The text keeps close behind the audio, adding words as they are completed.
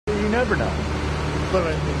never know. But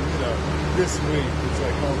I mean, this week it's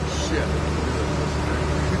like, oh shit.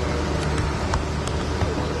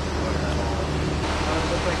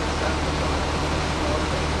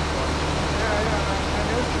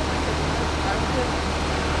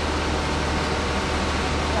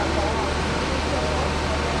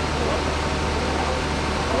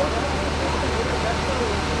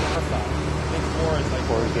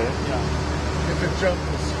 Yeah. If it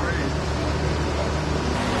jumped was straight.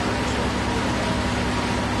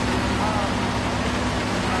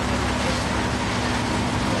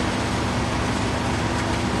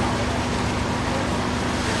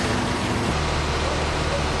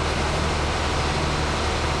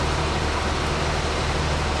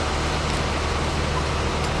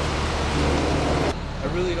 I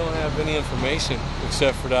really don't have any information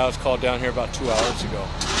except for that I was called down here about 2 hours ago.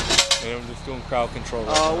 And I'm just doing crowd control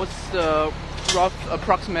right now. What's the rough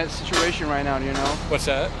approximate situation right now, do you know? What's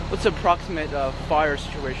that? What's the approximate fire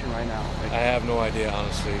situation right now? I have no idea,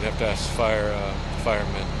 honestly. You'd have to ask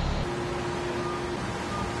firemen.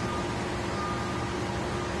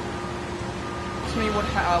 Tell me what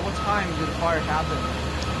time did the fire happen?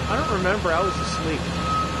 I don't remember. I was asleep.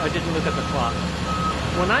 I didn't look at the clock.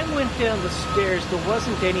 When I went down the stairs, there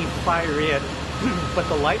wasn't any fire in, but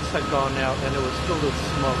the lights had gone out and it was filled with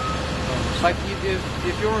smoke. Like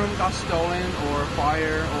if your room got stolen or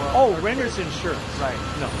fire or... Oh, renter's insurance. Right.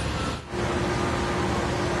 No.